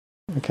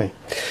Okay.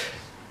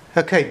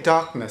 Okay,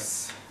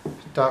 darkness.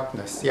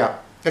 Darkness, yeah.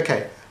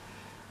 Okay.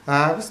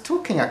 I was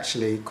talking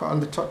actually on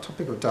the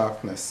topic of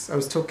darkness. I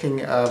was talking,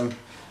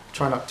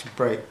 try not to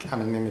break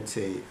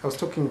anonymity. I was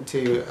talking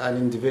to an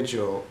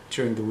individual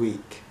during the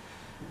week,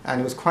 and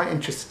it was quite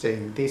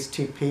interesting. These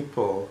two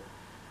people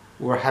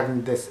were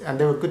having this, and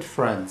they were good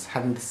friends,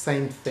 having the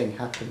same thing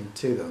happen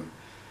to them,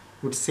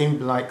 which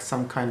seemed like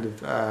some kind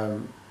of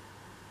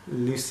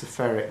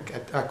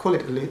luciferic. I call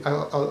it.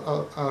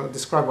 I'll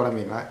describe what I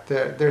mean. Right?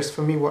 There's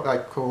for me what I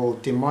call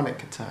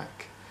demonic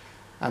attack,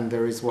 and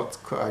there is what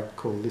I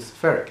call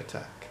luciferic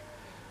attack.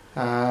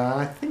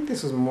 I think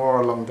this was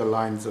more along the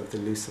lines of the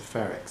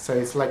luciferic. So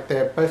it's like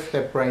both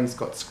their brains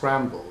got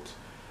scrambled,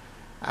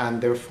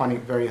 and they were finding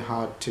it very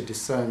hard to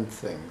discern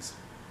things.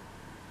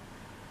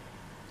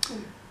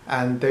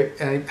 And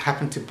it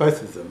happened to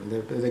both of them.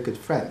 They're good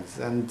friends,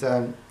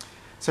 and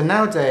so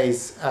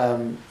nowadays,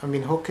 I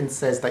mean, Hawkins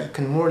says that you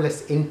can more or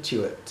less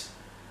intuit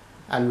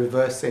and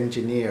reverse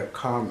engineer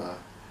karma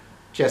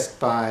just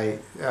by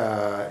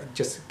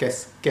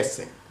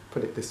guessing.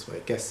 Put it this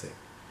way, guessing,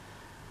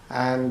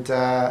 and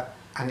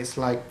it's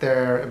like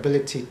their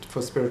ability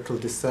for spiritual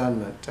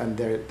discernment, and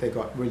they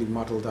got really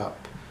muddled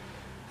up.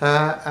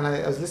 And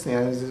I was listening,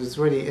 and it was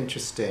really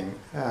interesting,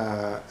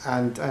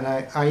 and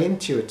I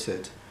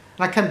intuited,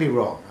 and I can be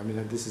wrong. I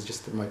mean, this is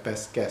just my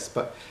best guess,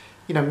 but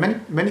you know,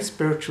 many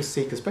spiritual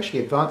seekers, especially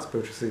advanced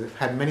spiritual seekers, have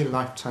had many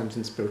lifetimes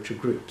in spiritual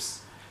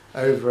groups,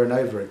 over and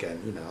over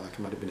again. You know, like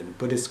I might have been in a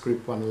Buddhist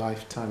group one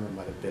lifetime, I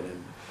might have been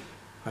in,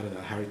 I don't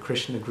know, Hare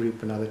Krishna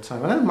group another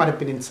time, and I might have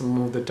been in some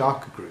of the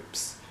darker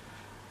groups,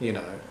 you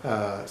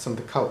know, some of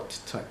the cult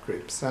type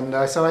groups, and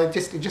so it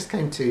just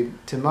came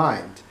to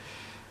mind,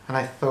 and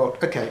I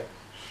thought, okay,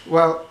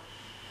 well,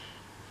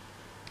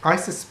 I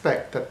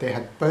suspect that they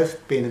had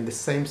both been in the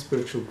same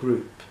spiritual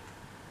group.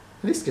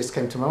 This just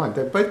came to my mind.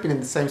 They've both been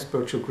in the same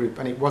spiritual group,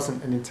 and it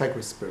wasn't an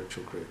integrous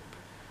spiritual group.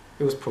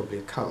 It was probably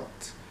a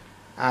cult.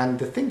 And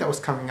the thing that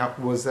was coming up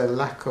was a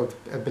lack of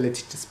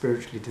ability to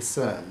spiritually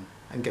discern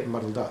and get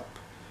muddled up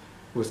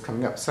was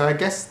coming up. So I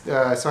guess,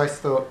 so I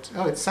thought,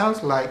 oh, it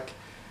sounds like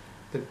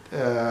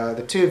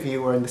the two of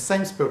you were in the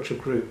same spiritual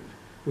group,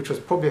 which was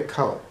probably a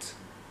cult,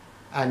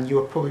 and you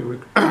were probably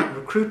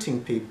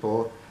recruiting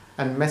people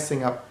and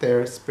messing up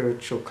their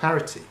spiritual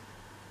clarity.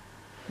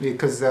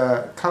 Because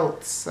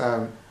cults,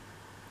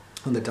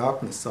 on the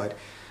darkness side,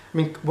 I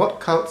mean, what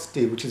cults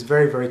do, which is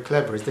very, very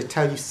clever, is they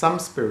tell you some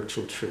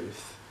spiritual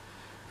truth,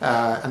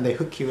 and they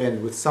hook you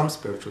in with some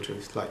spiritual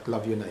truth, like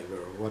love your neighbor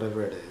or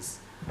whatever it is.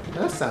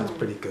 That sounds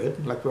pretty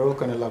good, like we're all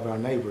going to love our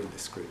neighbor in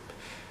this group.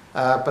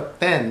 But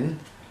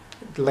then,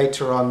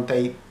 later on,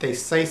 they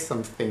say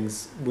some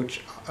things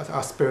which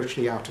are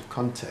spiritually out of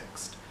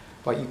context,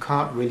 but you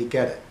can't really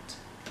get it,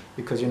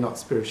 because you're not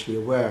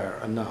spiritually aware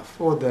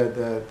enough, or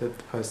the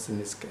person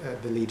is,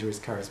 the leader is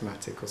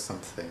charismatic or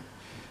something,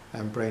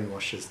 and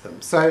brainwashes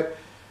them. So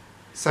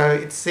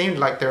it seemed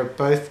like they were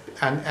both,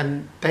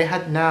 and they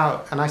had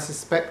now, and I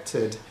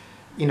suspected,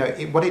 you know,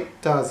 what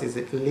it does is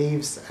it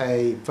leaves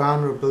a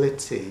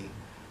vulnerability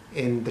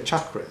in the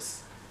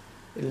chakras.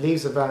 It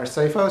leaves a vulnerability.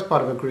 So if I was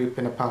part of a group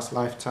in a past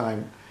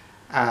lifetime,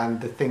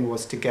 and the thing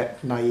was to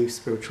get naive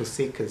spiritual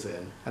seekers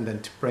in, and then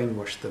to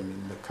brainwash them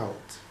in the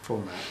cult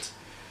format,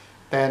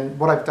 then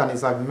what I've done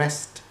is I've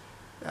messed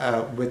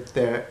with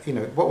their, you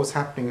know, what was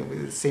happening,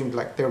 it seemed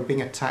like they were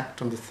being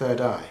attacked on the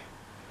third eye,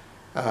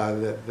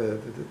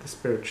 the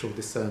spiritual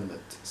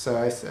discernment.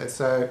 So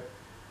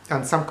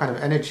and some kind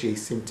of energy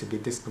seemed to be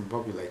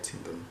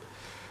discombobulating them,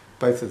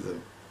 both of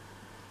them.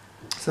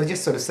 So I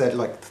just sort of said,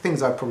 like, the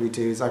things I probably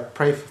do is I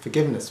pray for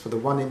forgiveness for the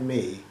one in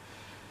me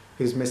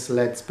who's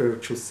misled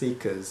spiritual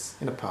seekers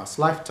in a past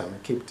lifetime,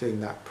 and keep doing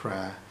that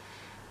prayer.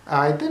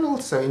 I then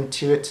also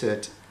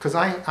intuited, because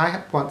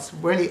I once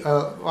really,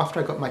 after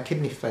I got my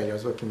kidney failure, I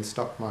was working in the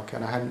stock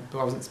market, and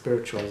I wasn't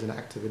spiritual, I was in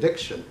active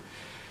addiction.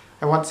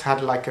 I once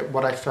had like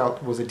what I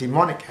felt was a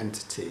demonic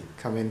entity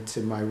come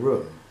into my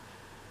room.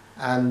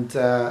 And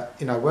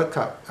you know, I woke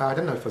up, I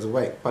don't know if I was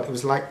awake, but it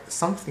was like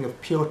something of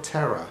pure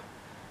terror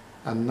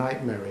and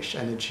nightmarish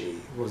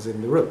energy was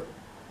in the room.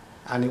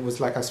 And it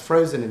was like I was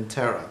frozen in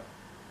terror.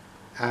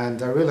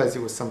 And I realized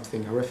it was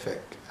something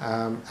horrific.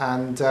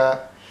 And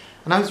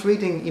I was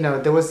reading, you know,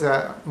 there was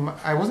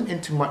I wasn't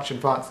into much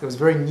advanced, I was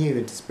very new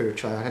into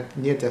spirituality. I had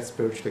near-death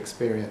spiritual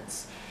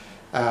experience,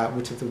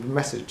 which was the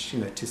message, you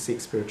know, to seek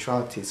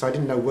spirituality. So I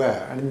didn't know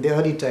where. And in the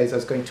early days, I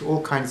was going to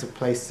all kinds of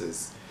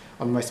places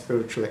on my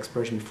spiritual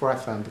exploration before I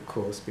found the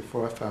course,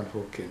 before I found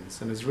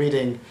Hawkins. And I was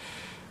reading,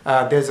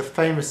 there's a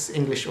famous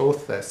English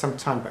author, some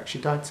time back, she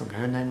died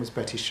sometime, her name was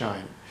Betty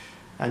Shine.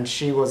 And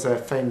she was a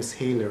famous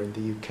healer in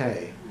the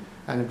UK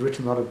and had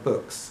written a lot of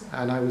books.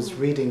 And I was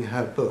reading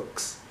her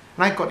books.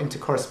 And I got into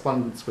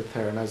correspondence with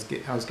her, and I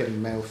was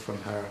getting mail from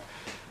her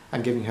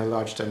and giving her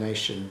large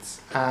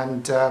donations.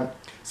 And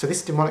so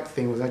this demonic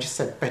thing was, I just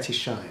said Betty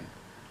Shine.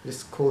 I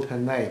just called her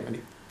name, and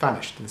it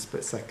vanished in a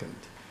split second.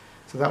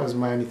 So that was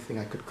my only thing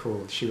I could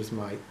call. She was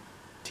my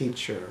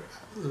teacher,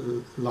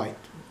 light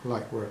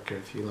worker,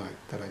 if you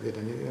like, that I did,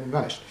 and it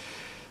vanished.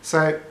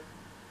 So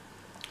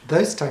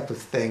those type of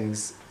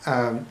things,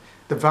 the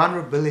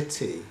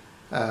vulnerability.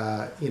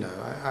 I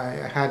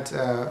had,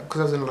 because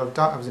I was in a lot of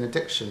I was in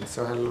addiction,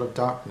 so I had a lot of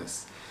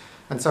darkness,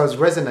 and so I was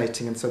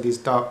resonating, and so these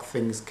dark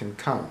things can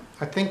come.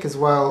 I think as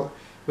well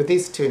with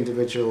these two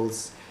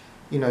individuals,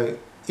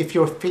 if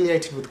you're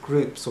affiliated with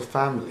groups or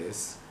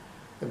families,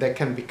 there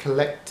can be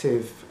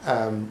collective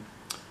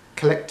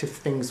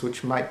things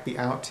which might be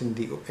out in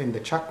the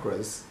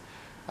chakras,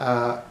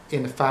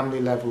 in a family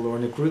level or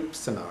in a group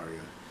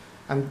scenario,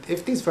 and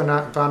if these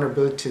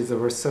vulnerabilities are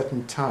of a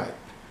certain type,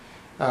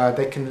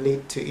 they can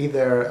lead to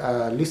either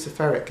a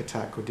luciferic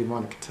attack or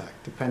demonic attack,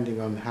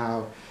 depending on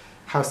how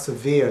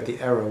severe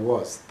the error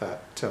was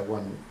that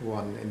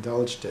one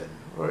indulged in.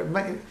 Or it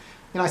may,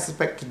 I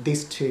suspect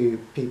these two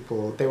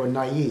people, they were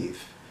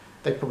naive.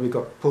 They probably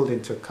got pulled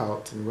into a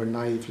cult and were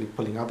naively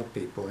pulling other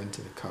people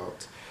into the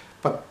cult.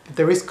 But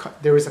there is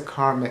a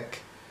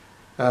karmic,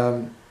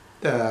 even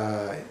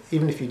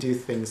if you do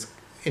things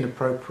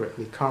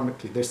inappropriately,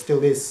 karmically, there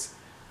still is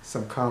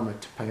some karma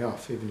to pay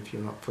off, even if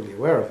you're not fully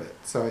aware of it.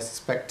 So I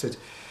suspected.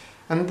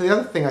 And the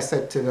other thing I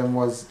said to them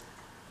was,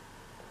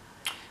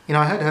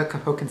 I heard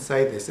Hawkins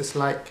say this, it's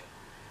like,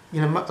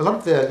 a lot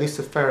of the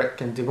luciferic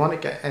and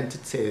demonic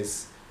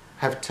entities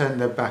have turned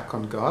their back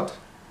on God,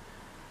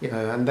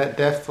 and that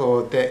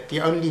therefore the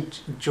only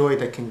joy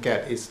they can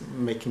get is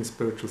making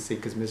spiritual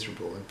seekers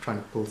miserable and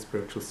trying to pull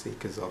spiritual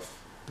seekers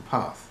off the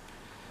path.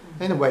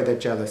 In a way, they're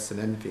jealous and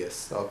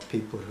envious of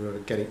people who are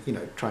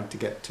trying to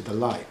get to the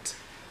light.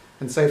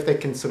 And so if they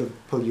can sort of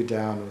pull you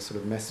down or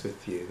sort of mess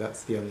with you,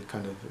 that's the only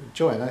kind of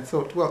joy. And I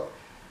thought, well,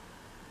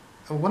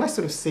 when I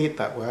sort of see it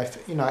that way,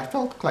 I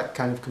felt like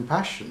kind of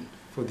compassion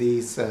for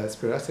these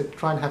spirits. I said,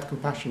 try and have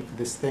compassion for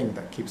this thing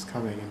that keeps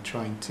coming and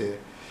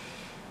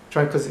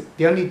because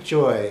the only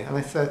joy, and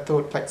I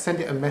thought, like,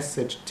 send it a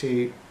message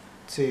to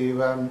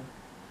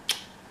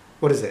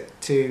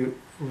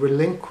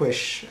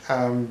relinquish,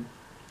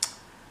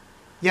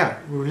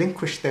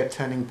 relinquish their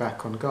turning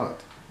back on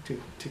God, to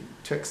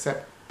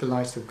accept the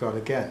light of God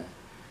again,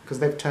 because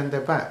they've turned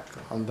their back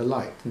on the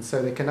light, and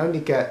so they can only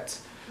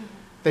get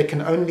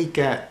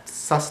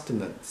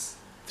sustenance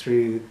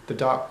through the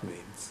dark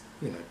means,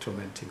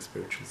 tormenting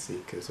spiritual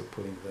seekers or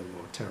pulling them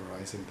or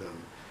terrorizing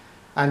them,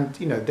 and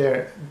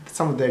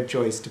some of their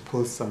joy is to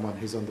pull someone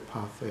who's on the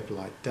pathway of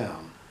light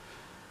down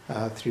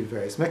through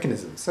various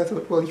mechanisms. So I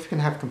thought, well, if you can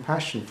have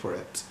compassion for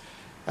it,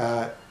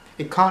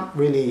 it can't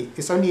really.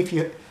 It's only if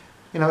you.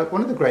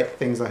 One of the great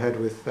things I heard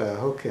with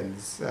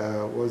Hawkins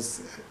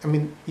was,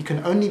 you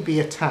can only be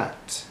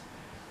attacked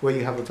where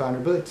you have a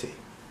vulnerability.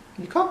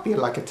 You can't be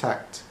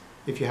attacked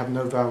if you have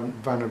no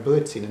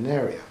vulnerability in an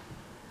area.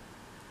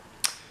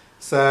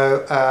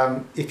 So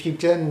if you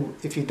then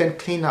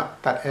clean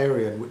up that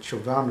area in which you're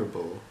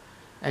vulnerable,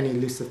 any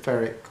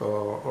luciferic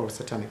or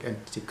satanic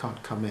entity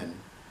can't come in.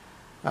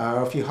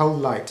 Or if you hold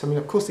light,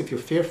 of course, if you're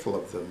fearful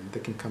of them,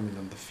 they can come in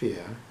under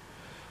fear.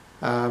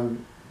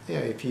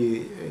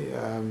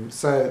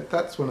 So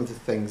that's one of the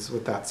things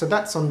with that. So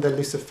that's on the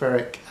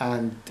luciferic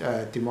and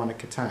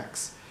demonic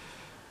attacks.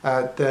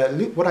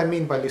 What I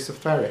mean by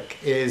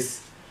luciferic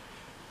is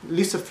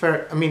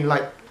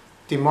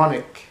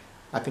demonic.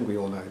 I think we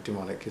all know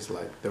demonic is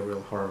like the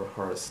real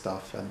horror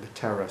stuff and the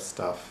terror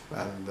stuff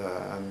and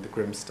the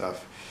grim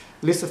stuff.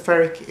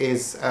 Luciferic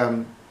is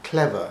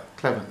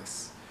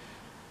cleverness,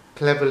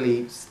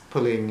 cleverly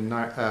pulling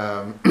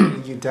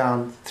you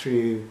down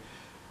through.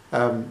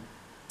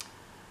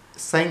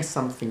 Saying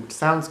something which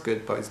sounds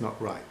good but is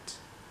not right.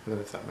 I don't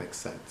know if that makes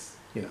sense.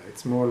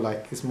 It's more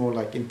like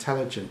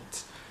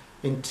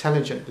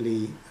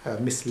intelligently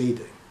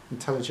misleading.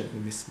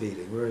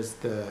 Whereas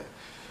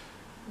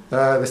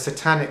the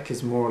satanic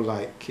is more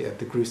like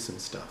the gruesome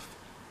stuff.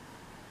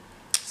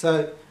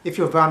 So if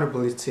you're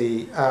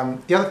vulnerability,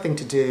 the other thing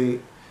to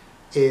do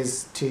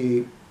is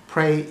to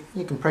pray.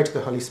 You can pray to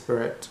the Holy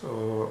Spirit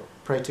or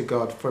pray to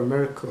God for a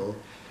miracle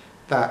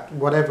that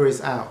whatever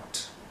is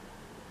out,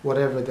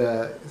 whatever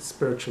the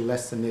spiritual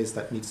lesson is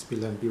that needs to be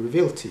learned, be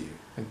revealed to you,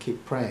 and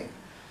keep praying.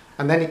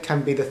 And then it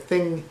can be the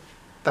thing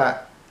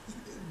that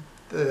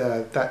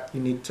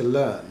you need to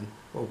learn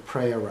or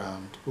pray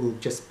around will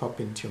just pop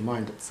into your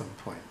mind at some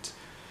point.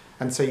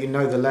 And so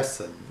the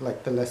lesson,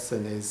 like the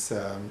lesson is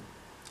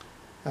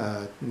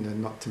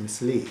not to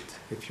mislead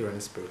if you're in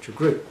a spiritual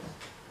group.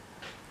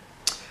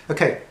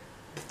 Okay,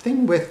 the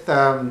thing with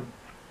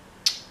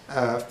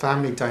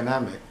family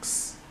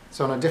dynamics,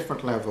 so on a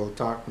different level,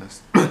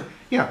 darkness.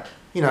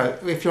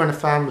 If you're in a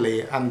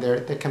family and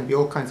there can be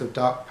all kinds of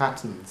dark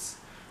patterns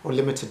or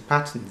limited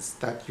patterns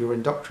that you're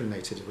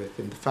indoctrinated with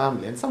in the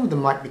family, and some of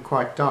them might be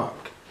quite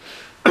dark.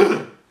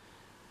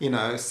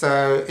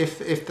 So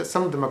if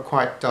some of them are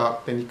quite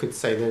dark, then you could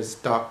say there's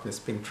darkness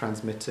being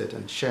transmitted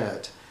and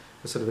shared,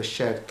 a sort of a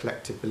shared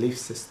collective belief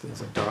systems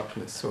of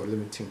darkness or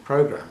limiting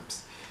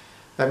programs.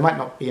 There might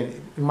not be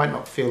it might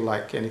not feel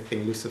like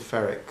anything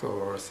luciferic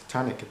or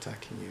satanic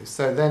attacking you.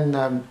 So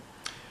then.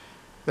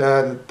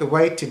 The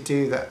way to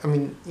do that,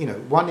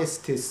 one is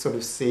to sort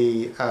of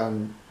see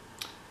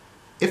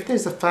if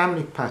there's a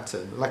family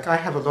pattern, like I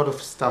have a lot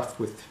of stuff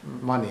with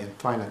money and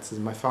finances,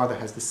 my father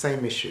has the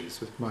same issues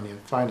with money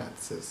and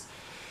finances.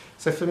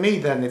 So for me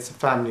then it's a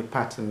family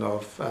pattern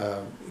of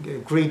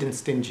greed and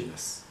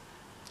stinginess.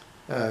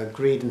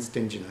 Greed and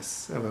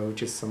stinginess,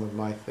 which is some of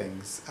my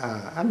things,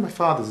 and my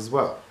father's as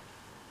well.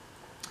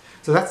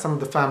 So that's some of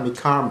the family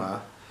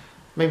karma.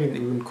 Maybe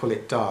you wouldn't call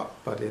it dark,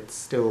 but it's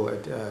still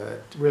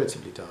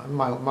relatively dark,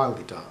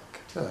 mildly dark,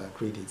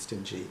 greedy and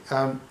stingy.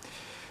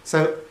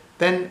 So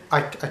then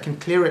I can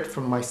clear it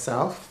from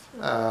myself.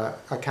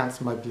 I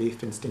cancel my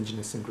belief in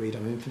stinginess and greed.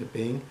 I'm an infinite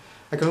being.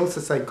 I can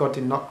also say God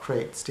did not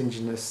create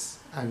stinginess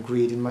and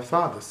greed in my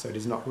father, so it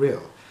is not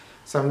real.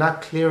 So I'm now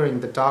clearing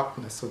the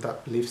darkness of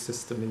that belief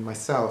system in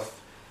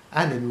myself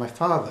and in my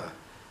father.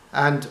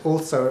 And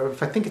also,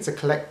 if I think it's a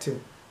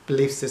collective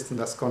belief system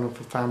that's gone on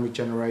for family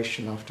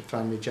generation after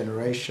family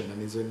generation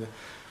and is in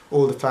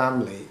all the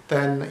family,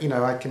 then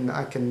I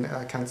can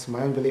cancel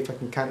my own belief. I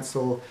can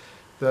cancel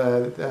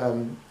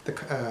the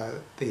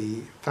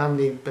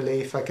family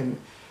belief.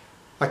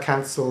 I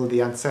cancel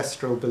the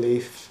ancestral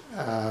belief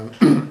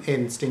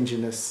in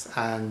stinginess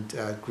and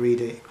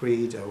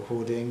greed or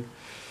hoarding.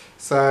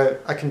 So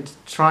I can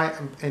try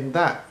in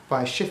that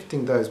by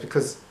shifting those,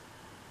 because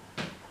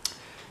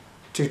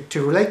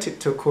to relate it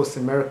to A Course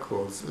in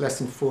Miracles,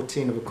 lesson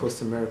 14 of A Course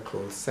in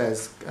Miracles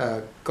says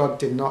God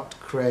did not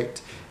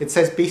create, it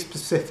says be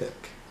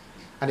specific,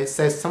 and it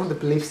says some of the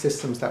belief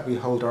systems that we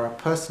hold are our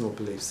personal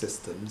belief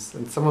systems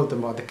and some of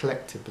them are the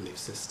collective belief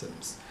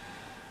systems.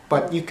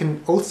 But you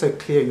can also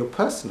clear your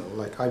personal,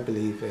 like I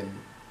believe in,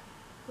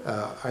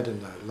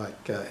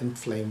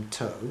 inflamed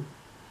toe.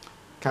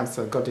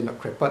 Cancer, God did not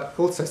create, but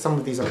also some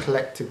of these are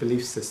collective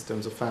belief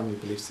systems or family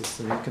belief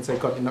systems. You can say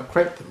God did not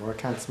create them, or I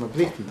cancel my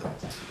belief in them.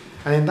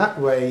 And in that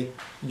way,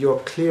 you're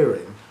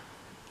clearing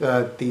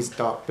these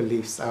dark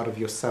beliefs out of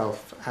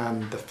yourself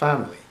and the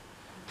family.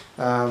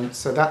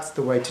 So that's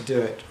the way to do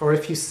it. Or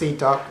if you see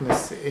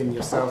darkness in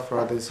yourself or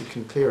others, you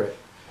can clear it.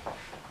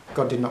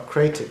 God did not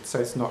create it, so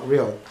it's not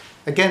real.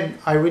 Again,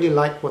 I really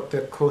like what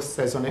the Course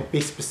says on it,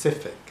 be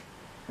specific.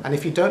 And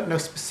if you don't know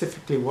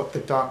specifically what the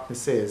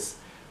darkness is,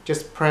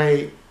 just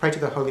pray to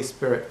the Holy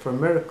Spirit for a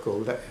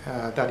miracle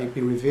that it be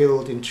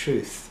revealed in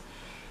truth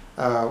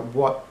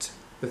what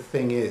the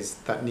thing is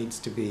that needs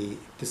to be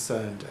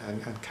discerned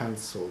and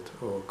cancelled,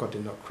 or God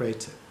did not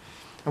create it.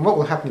 And what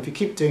will happen if you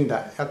keep doing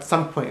that, at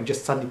some point it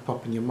just suddenly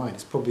pop in your mind,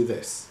 it's probably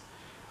this.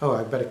 Oh,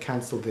 I better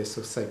cancel this,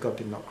 or say God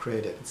did not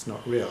create it, it's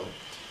not real.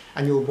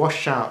 And you'll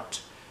wash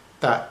out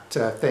that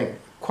thing.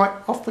 Quite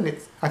often,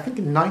 I think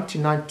in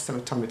 99% of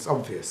the time it's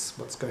obvious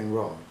what's going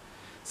wrong.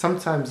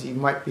 Sometimes you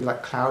might be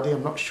like cloudy,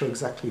 I'm not sure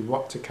exactly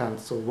what to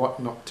cancel, what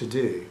not to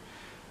do.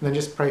 And then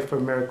just pray for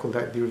a miracle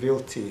that will be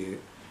revealed to you,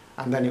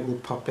 and then it will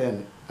pop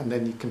in, and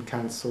then you can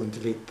cancel and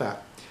delete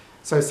that.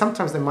 So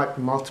sometimes there might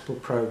be multiple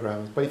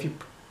programs, but if you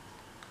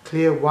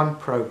clear one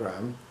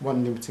program,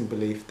 one limiting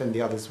belief, then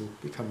the others will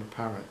become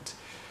apparent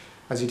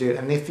as you do it.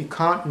 And if you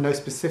can't know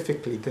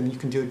specifically, then you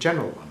can do a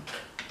general one.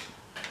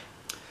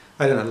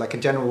 I don't know, like a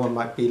general one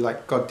might be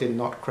like, God did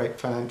not create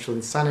financial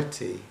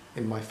insanity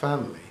in my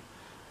family,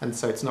 and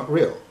so it's not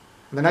real.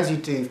 And then as you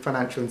do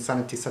financial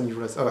insanity, suddenly you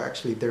realize, oh,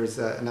 actually there is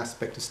an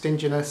aspect of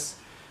stinginess,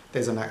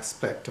 there's an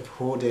aspect of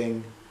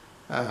hoarding,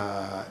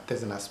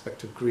 there's an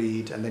aspect of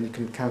greed, and then you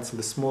can cancel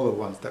the smaller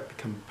ones that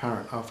become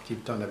apparent after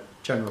you've done a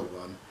general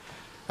one,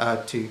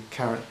 to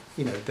count,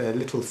 the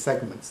little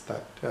segments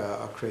that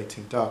are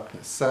creating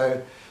darkness.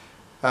 So,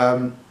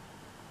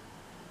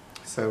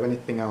 so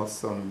anything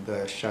else on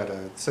the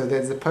shadow? So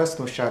there's the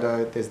personal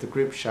shadow, there's the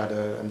group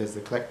shadow, and there's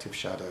the collective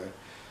shadow.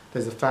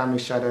 There's a family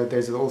shadow,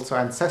 there's also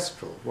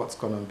ancestral, what's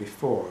gone on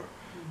before.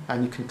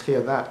 And you can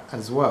clear that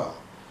as well.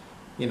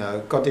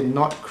 God did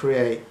not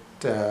create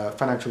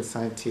financial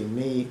insanity in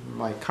me,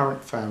 my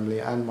current family,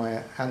 and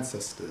my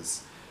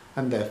ancestors,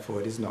 and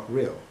therefore it is not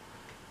real.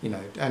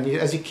 And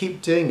as you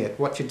keep doing it,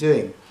 what you're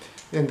doing,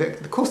 and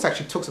the Course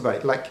actually talks about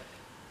it, like,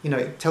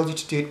 it tells you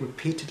to do it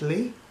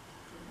repeatedly,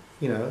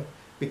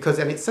 because,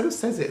 and it sort of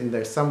says it in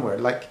there somewhere,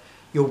 like,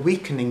 you're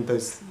weakening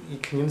those, you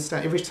can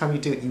understand, every time you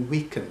do it, you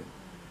weaken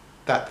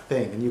that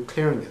thing, and you're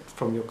clearing it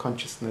from your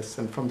consciousness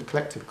and from the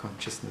collective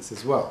consciousness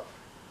as well.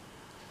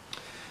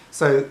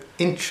 So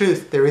in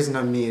truth there is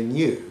no me and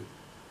you,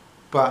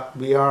 but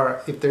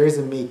if there is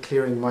a me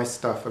clearing my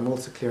stuff, I'm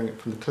also clearing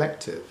it from the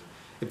collective.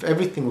 If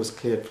everything was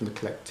cleared from the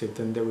collective,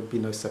 then there would be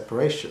no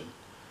separation,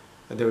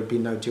 there would be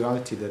no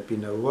duality, there'd be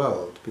no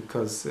world,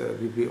 because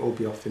we'd all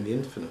be off in the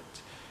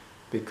infinite,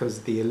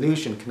 because the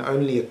illusion can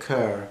only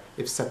occur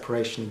if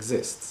separation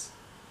exists.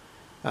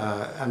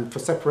 And for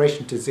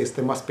separation to exist,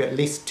 there must be at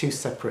least two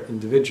separate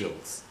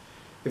individuals.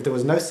 If there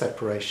was no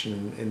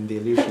separation in the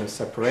illusion of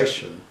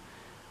separation,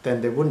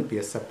 then there wouldn't be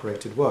a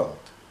separated world,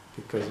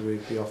 because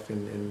we'd be off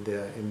in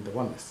the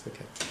oneness.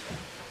 Okay.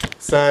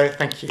 So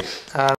thank you.